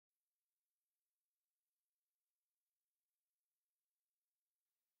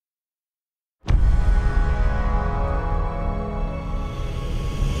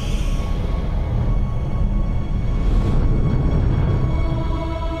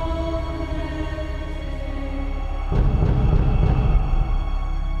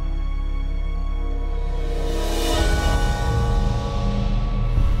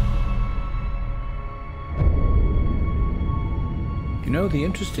the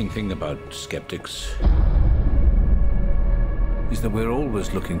interesting thing about skeptics is that we're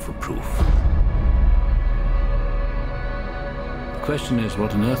always looking for proof. The question is,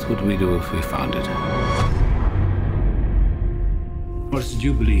 what on earth would we do if we found it? What did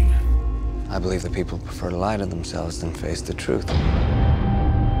you believe? I believe that people prefer to lie to themselves than face the truth.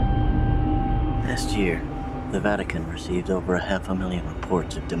 Last year, the Vatican received over 500,000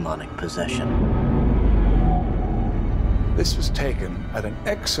 reports of demonic possession. This was taken at an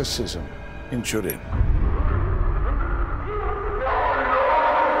exorcism in Turin.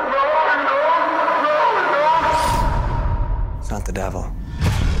 It's not the devil.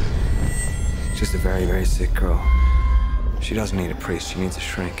 It's just a very, very sick girl. She doesn't need a priest, she needs a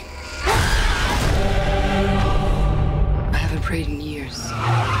shrink. I haven't prayed in years.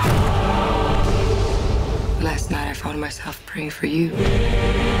 Last night I found myself praying for you.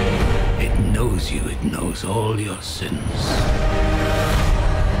 It knows you. It knows all your sins.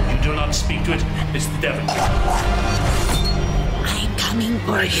 You do not speak to it. It's the devil. I'm coming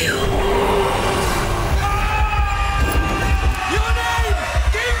for you.